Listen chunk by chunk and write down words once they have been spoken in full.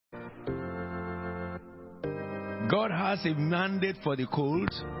God has a mandate for the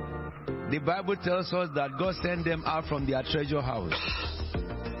cold. The Bible tells us that God sent them out from their treasure house.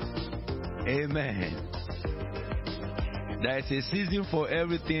 Amen. There is a season for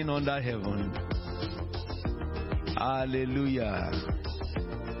everything under heaven. Hallelujah.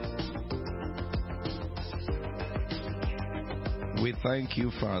 We thank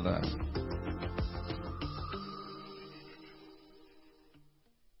you, Father.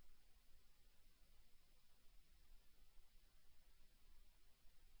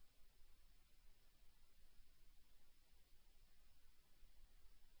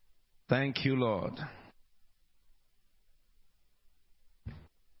 Thank you, Lord.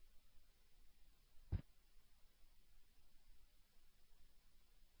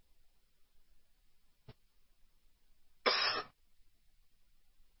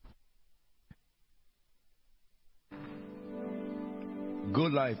 Go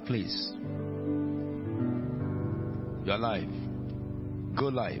live, please. You're live. Go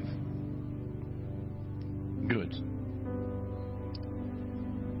live. Good.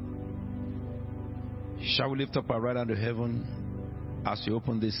 Shall we lift up our right hand to heaven as we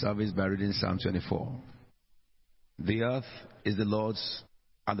open this service by reading Psalm 24? The earth is the Lord's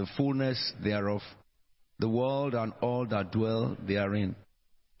and the fullness thereof, the world and all that dwell therein.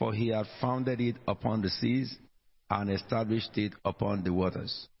 For he hath founded it upon the seas and established it upon the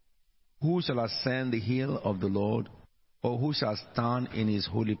waters. Who shall ascend the hill of the Lord, or who shall stand in his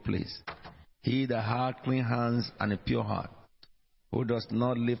holy place? He that hath clean hands and a pure heart, who does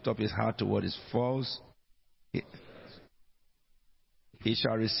not lift up his heart toward his false, he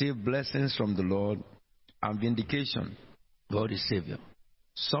shall receive blessings from the Lord and vindication, God his Savior.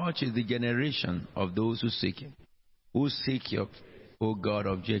 Such is the generation of those who seek him, who seek you, O God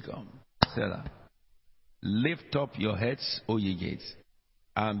of Jacob. Selah. Lift up your heads, O ye gates,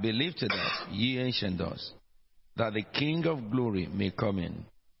 and be lifted up, ye ancient doors, that the King of glory may come in.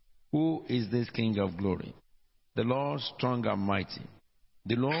 Who is this King of glory? The Lord strong and mighty,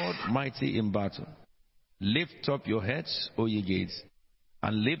 the Lord mighty in battle. Lift up your heads, O ye gates,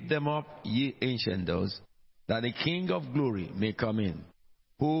 and lift them up, ye ancient doors, that the King of glory may come in.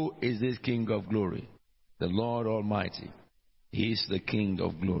 Who is this King of glory? The Lord Almighty. He is the King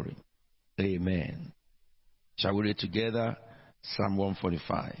of glory. Amen. Shall we read together Psalm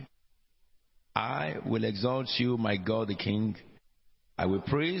 145? I will exalt you, my God the King. I will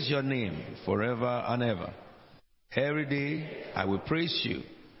praise your name forever and ever. Every day I will praise you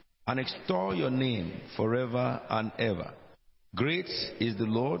and extol your name forever and ever. Great is the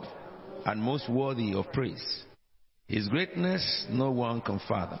Lord and most worthy of praise. His greatness no one can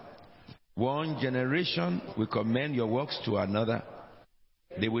fathom. One generation will commend your works to another.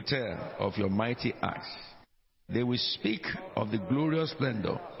 They will tell of your mighty acts. They will speak of the glorious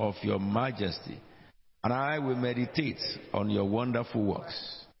splendor of your majesty, and I will meditate on your wonderful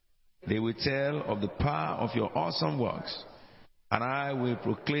works. They will tell of the power of your awesome works, and I will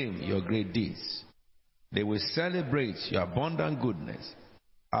proclaim your great deeds. They will celebrate your abundant goodness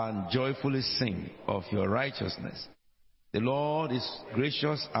and joyfully sing of your righteousness. The Lord is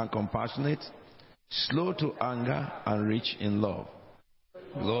gracious and compassionate, slow to anger and rich in love.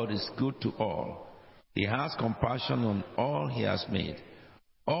 The Lord is good to all. He has compassion on all he has made.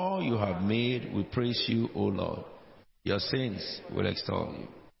 All you have made will praise you, O Lord. Your saints will extol you.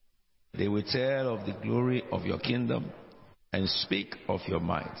 They will tell of the glory of your kingdom and speak of your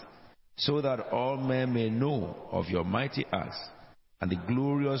might, so that all men may know of your mighty acts and the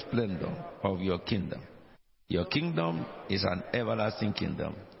glorious splendor of your kingdom. Your kingdom is an everlasting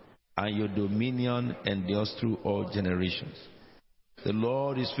kingdom, and your dominion endures through all generations. The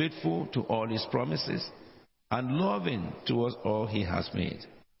Lord is faithful to all his promises and loving towards all he has made.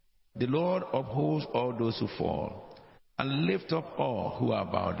 The Lord upholds all those who fall and lifts up all who are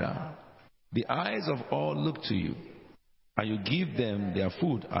bowed down. The eyes of all look to you, and you give them their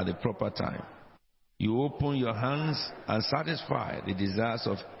food at the proper time. You open your hands and satisfy the desires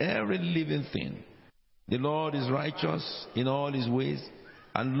of every living thing. The Lord is righteous in all his ways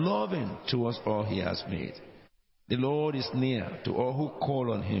and loving towards all he has made. The Lord is near to all who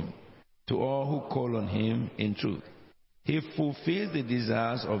call on him, to all who call on him in truth. He fulfills the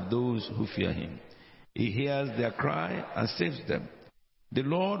desires of those who fear him. He hears their cry and saves them. The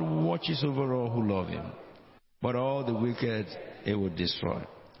Lord watches over all who love him, but all the wicked he will destroy.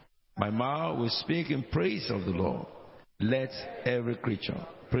 My mouth will speak in praise of the Lord. Let every creature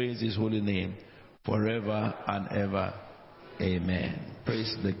praise his holy name forever and ever. Amen.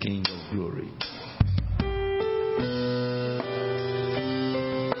 Praise the King of glory.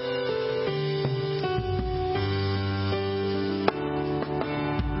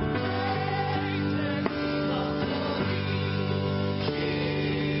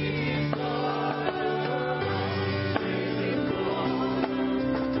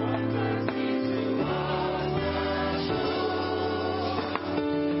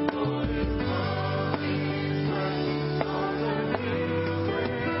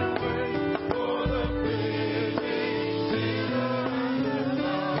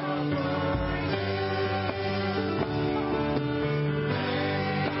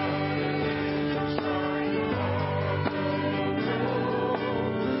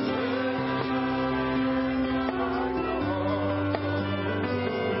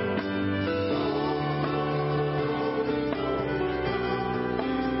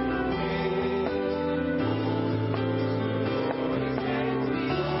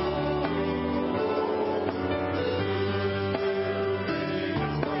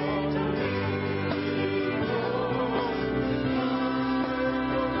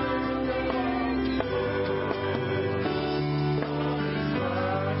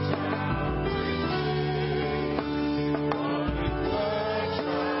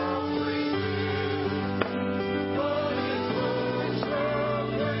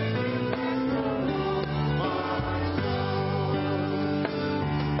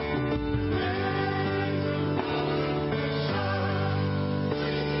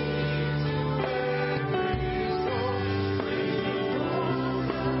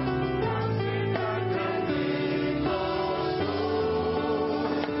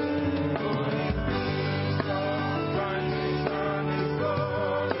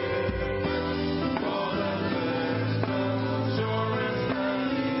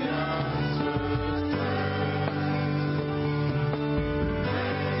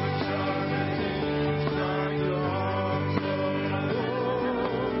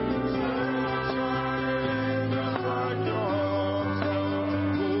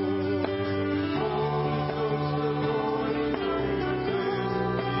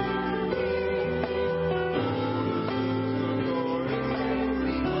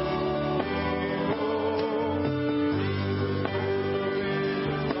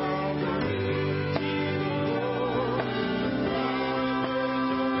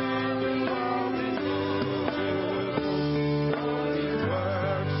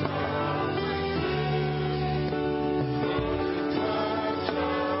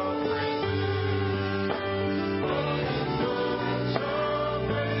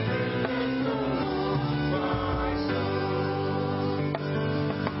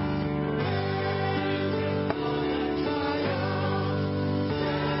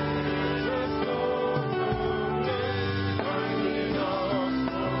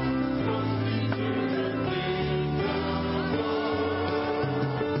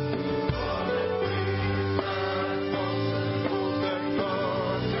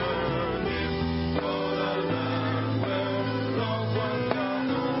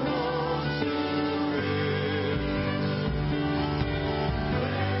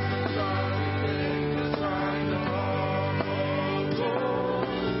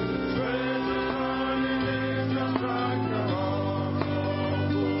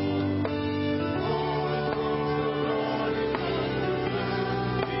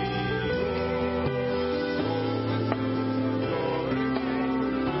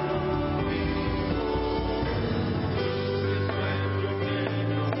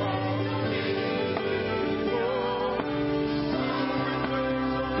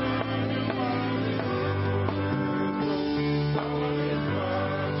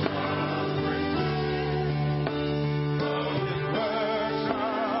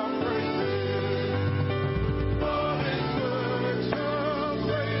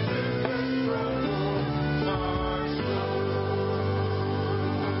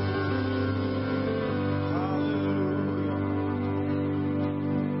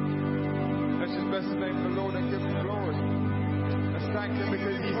 name of the Lord and give him glory. Let's thank him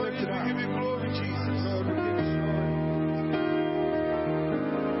because he's lifted up. Give you glory, Jesus. Lord, we give you glory.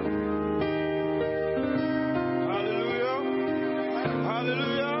 Hallelujah.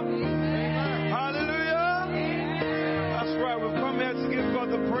 Hallelujah. Hallelujah. That's right. We've come here to give God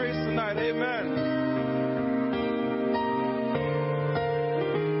the praise tonight. Amen.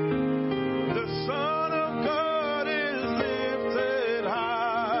 The Son of God is lifted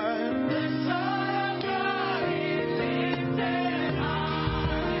high. The Son of God is lifted high.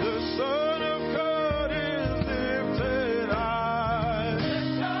 The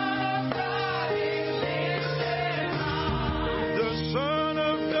Son of God is lifted high. The Son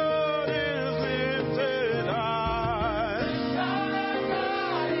of God is lifted high. The Son of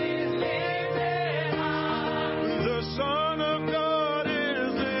God is lifted high. The Son of God is lifted high. The Son of God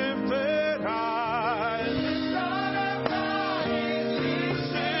is lifted high. The Son of God is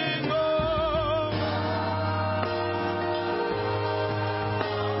lifted high. Sing, oh,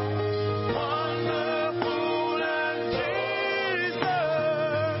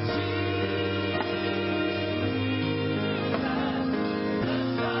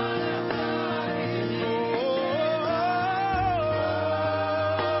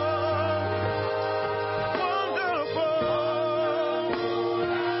 wonderful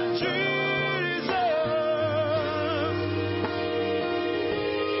and Jesus.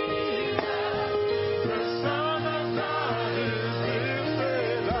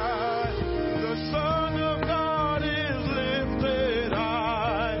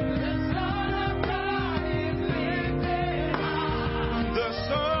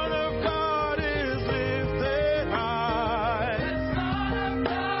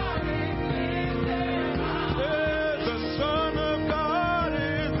 The Son of God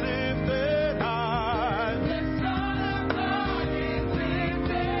is lifted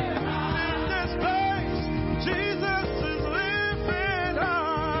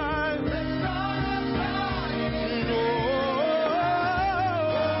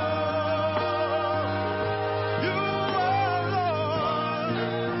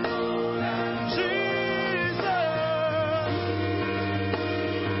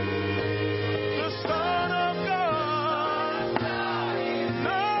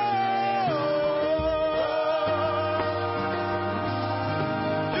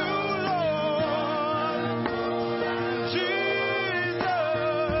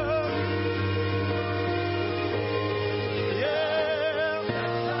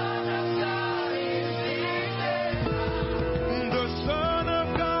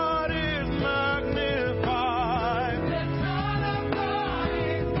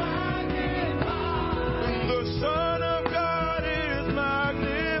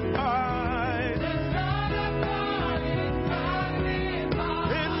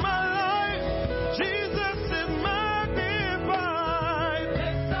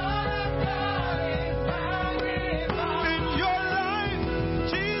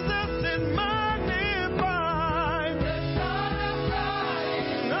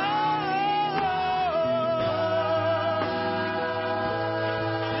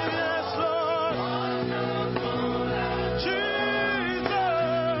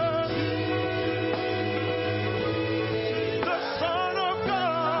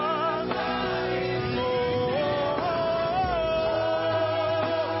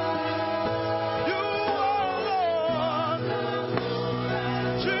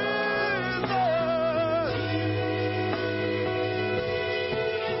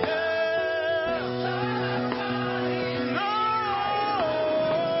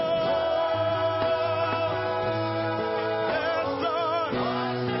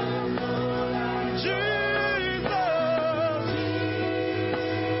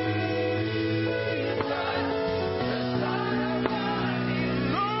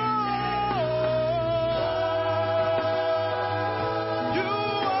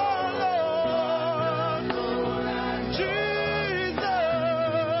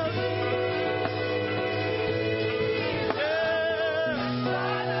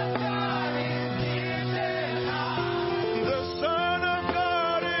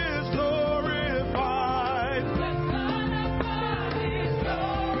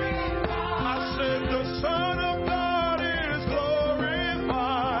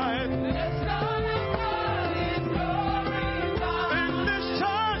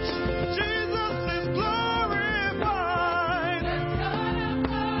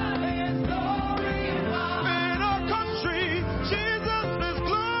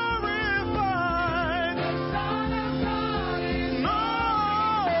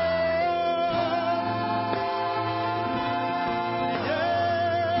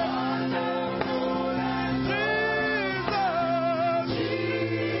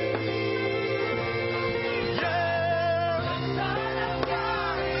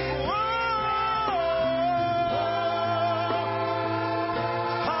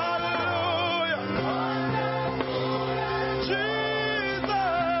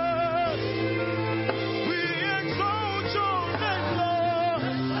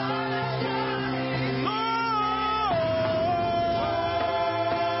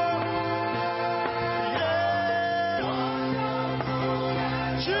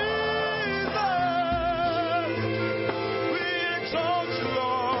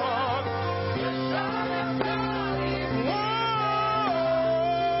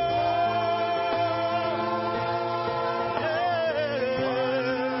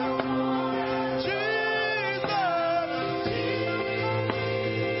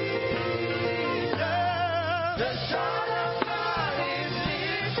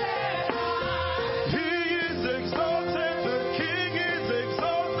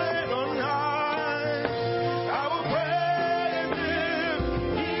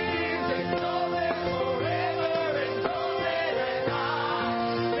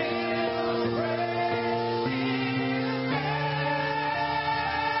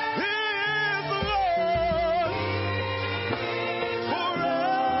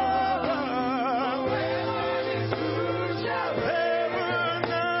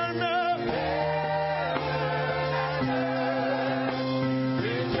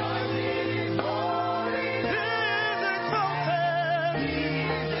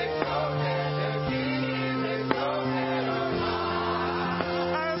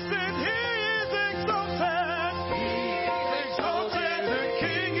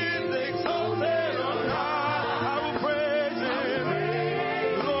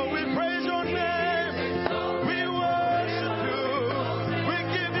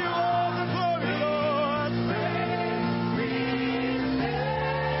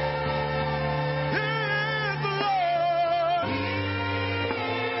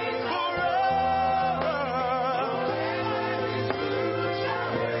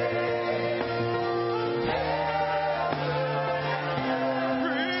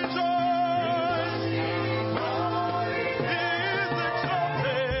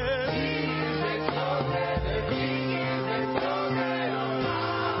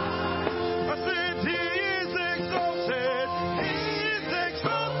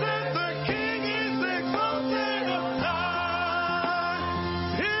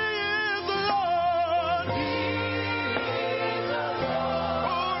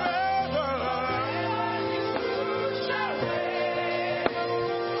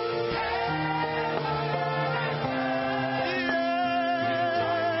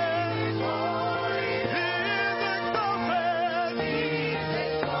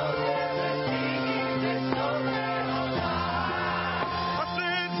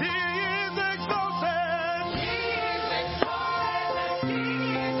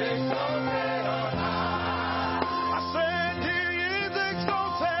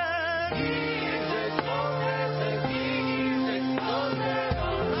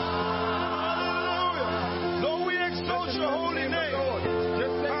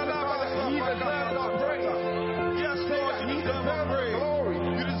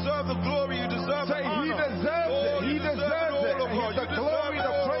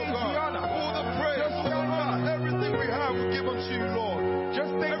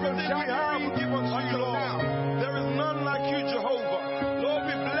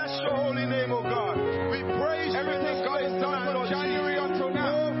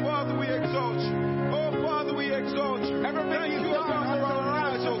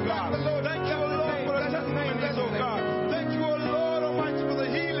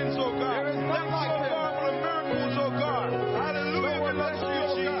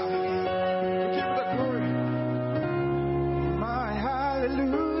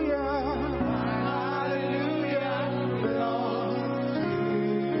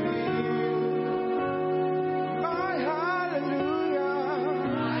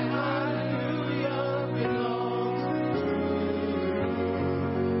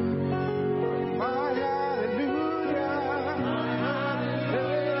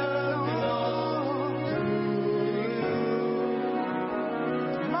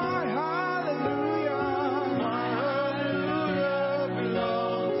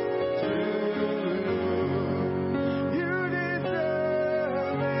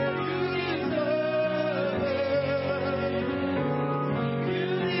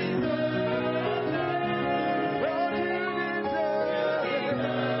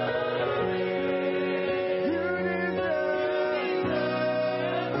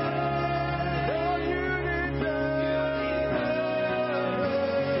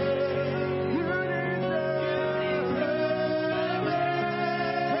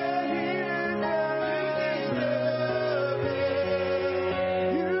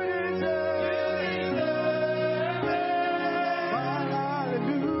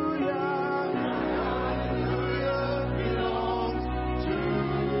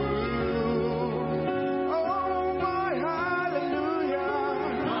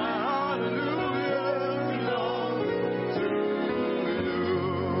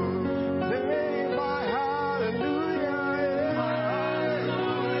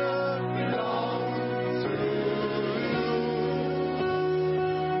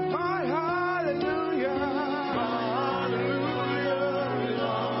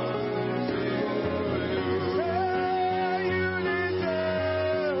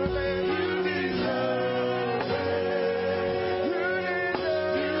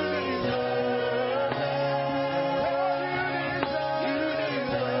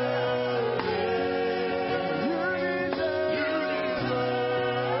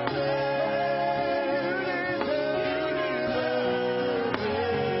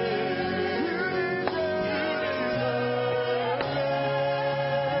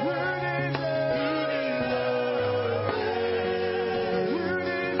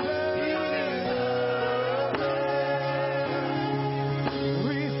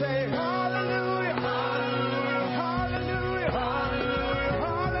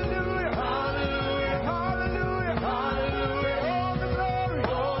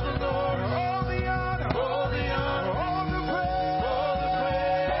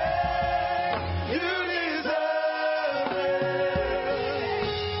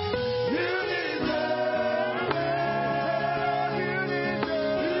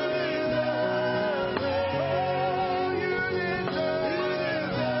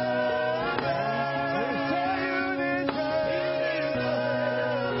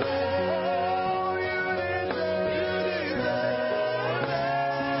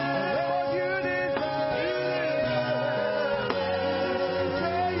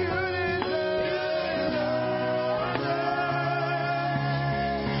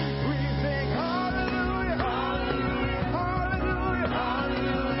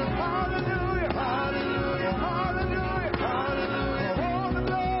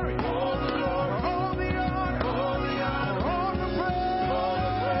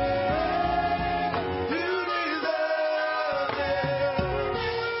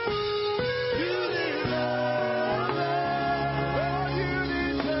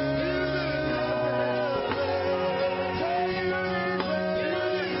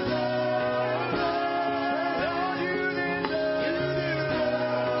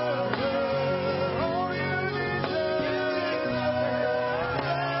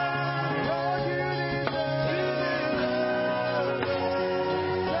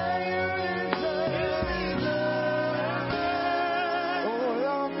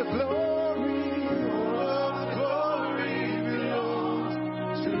All of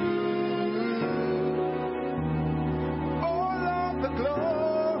the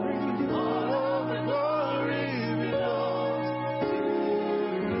glory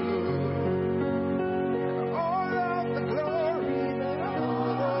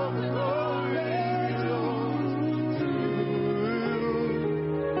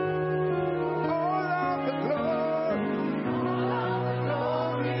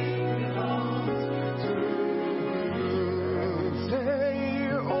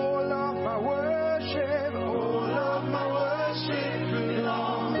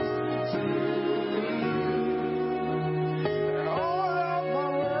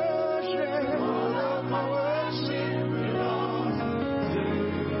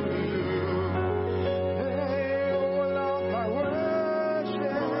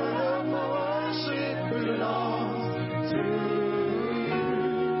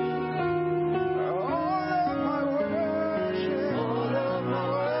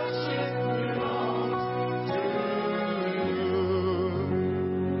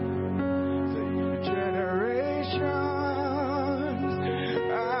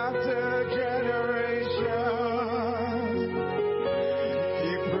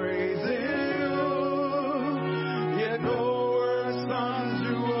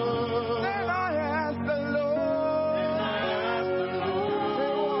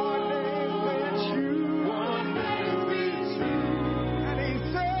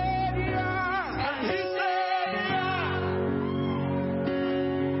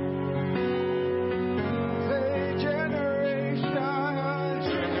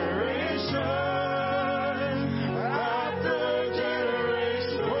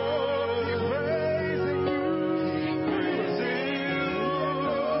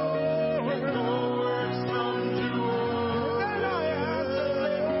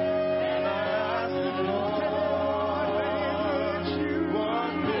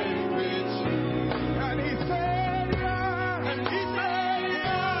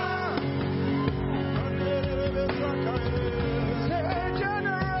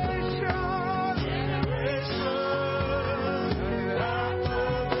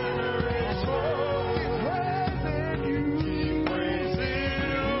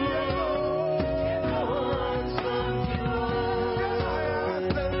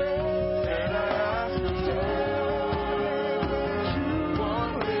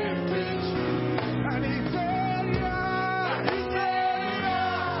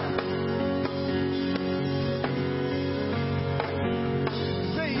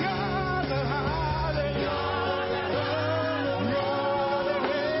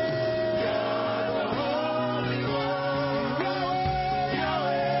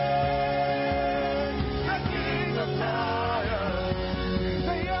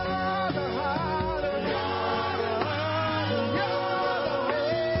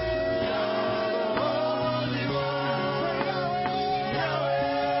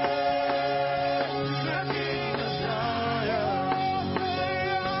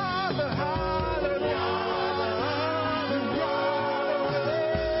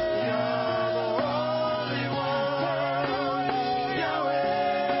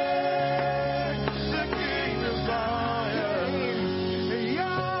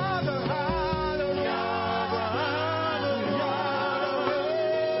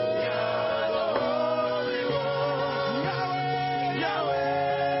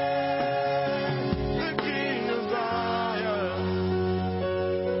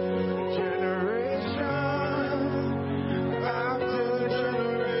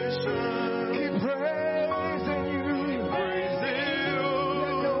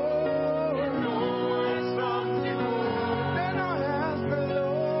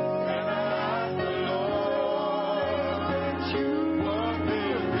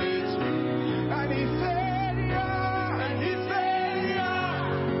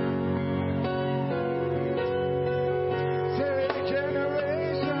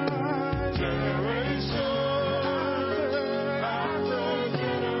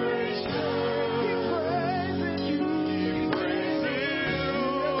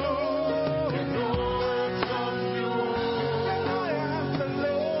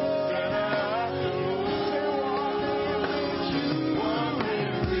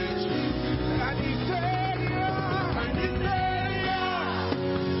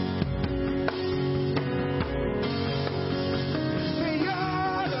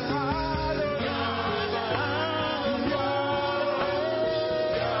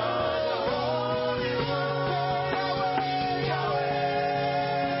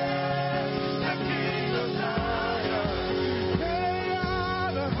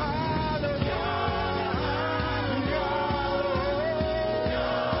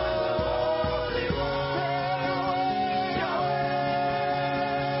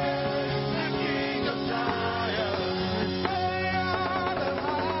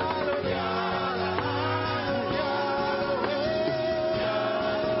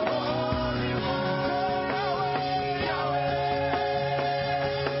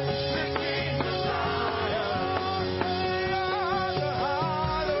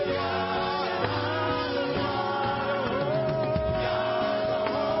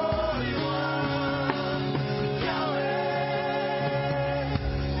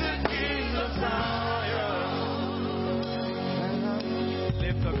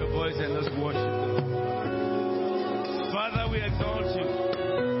and let's worship the Lord. Father, we exalt you.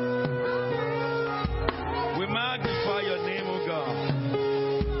 We magnify your name, O God.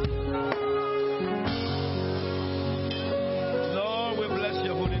 Lord, we bless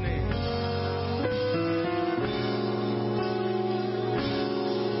your holy name.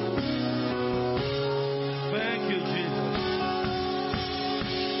 Thank you, Jesus.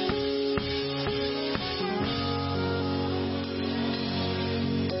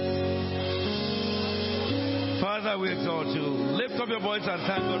 Father, we exalt you. Lift up your voice and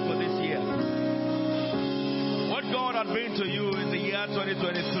thank God for this year. What God has been to you in the year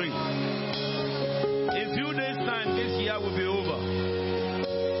 2023. In few days' time, this year will be over.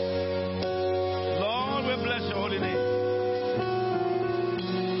 Lord, we bless your holy name.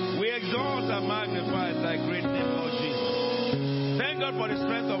 We exalt and magnify thy great name, Lord Jesus. Thank God for the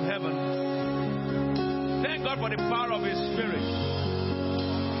strength of heaven. Thank God for the power of his spirit.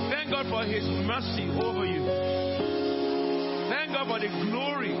 Thank God for his mercy over you. Thank God for the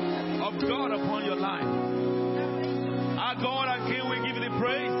glory of God upon your life. Our God and King, we give you the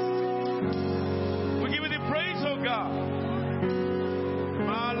praise. We give you the praise, oh God.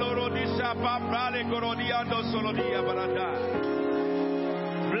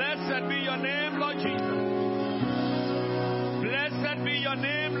 Blessed be your name, Lord Jesus. Blessed be your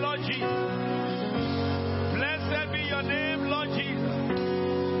name, Lord Jesus. Blessed be your name, Lord Jesus.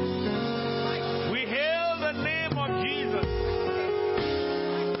 We hail the name of Jesus.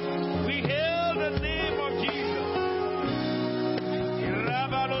 We hail the name of Jesus.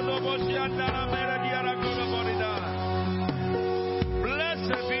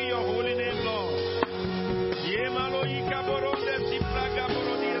 Blessed be your holy name, Lord.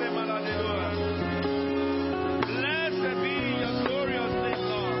 Blessed be your glorious name,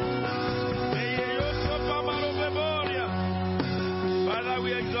 Lord. Father, we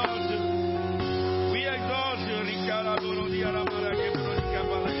exalt you. We exalt you.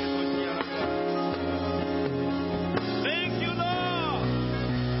 Thank you, Lord.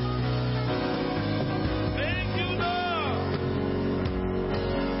 Thank you, Lord.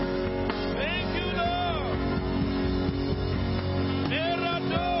 Thank you, Lord.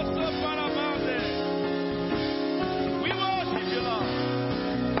 We worship you, Lord.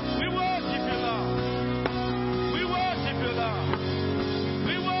 We worship you, Lord. We worship you, Lord.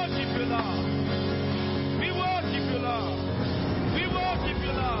 We worship you, Lord. We worship you, Lord. We worship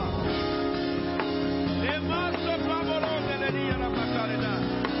you, Lord.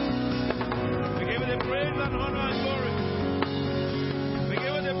 We give you the praise and honor and glory. We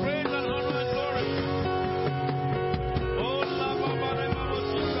give you the praise and honor and glory. Oh, la baba de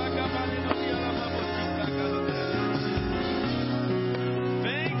mamosita kabani no dia la mamosita kabani.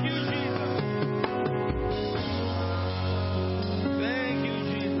 Thank you, Jesus. Thank you,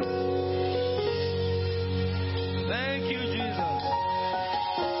 Jesus. Thank you, Jesus.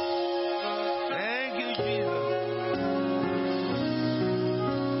 Thank you, Jesus.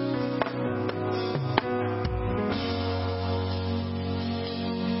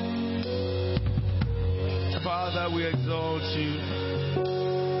 Father, we exalt you.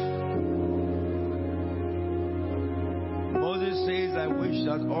 Moses says, I wish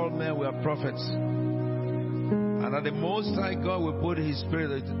that all men were prophets, and that the Most High God will put his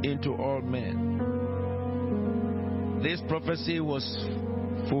spirit into all men. This prophecy was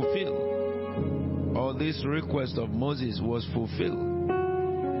fulfilled, or this request of Moses was fulfilled.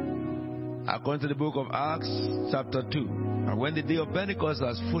 According to the book of Acts, chapter 2. And when the day of Pentecost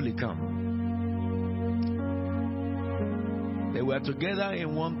has fully come, they were together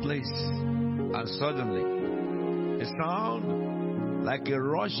in one place, and suddenly a sound like a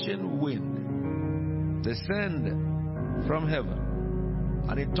rushing wind descended from heaven,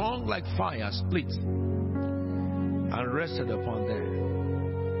 and a tongue like fire split and rested upon them.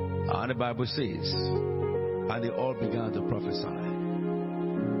 And the Bible says, and they all began to prophesy.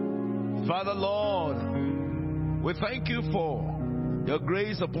 Father, Lord, we thank you for your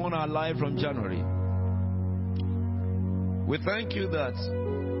grace upon our life from January. We thank you that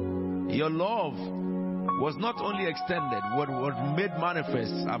your love was not only extended, but was made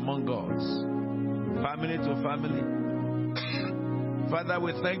manifest among us, family to family. Father,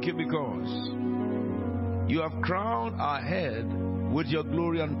 we thank you because you have crowned our head with your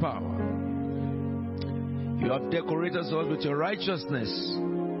glory and power. You have decorated us with your righteousness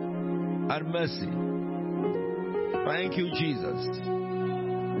and mercy. Thank you, Jesus.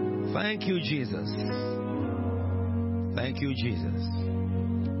 Thank you, Jesus. Thank you, Jesus.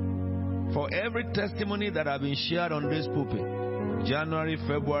 For every testimony that have been shared on this pulpit, January,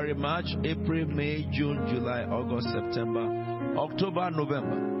 February, March, April, May, June, July, August, September, October,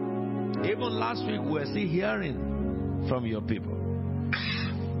 November, Even last week, we were still hearing from your people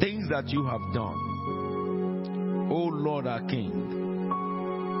things that you have done. Oh Lord, our King,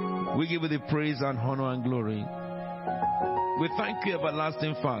 we give you the praise and honor and glory. We thank you,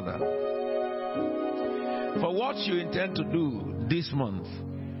 everlasting Father, for what you intend to do this month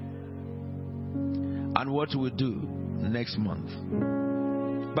and what you will do next month.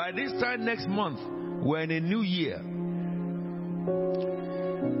 By this time next month, we're in a new year.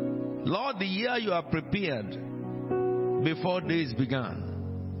 Lord, the year you have prepared before days began,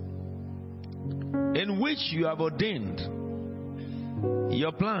 in which you have ordained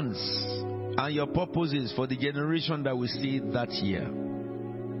your plans and your purposes for the generation that we see that year.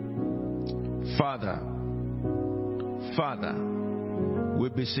 Father, we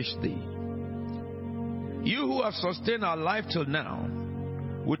beseech thee. You who have sustained our life till now,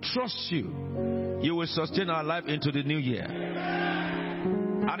 we trust you. You will sustain our life into the new year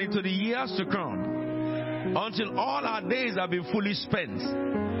and into the years to come, until all our days have been fully spent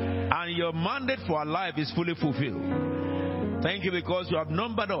and your mandate for our life is fully fulfilled. Thank you because you have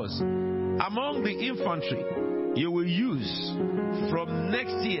numbered us among the infantry you will use from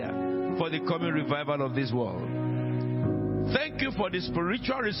next year for the coming revival of this world. Thank you for the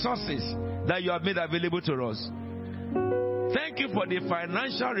spiritual resources that you have made available to us. Thank you for the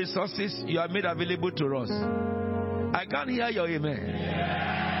financial resources you have made available to us. I can't hear your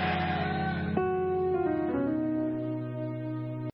amen.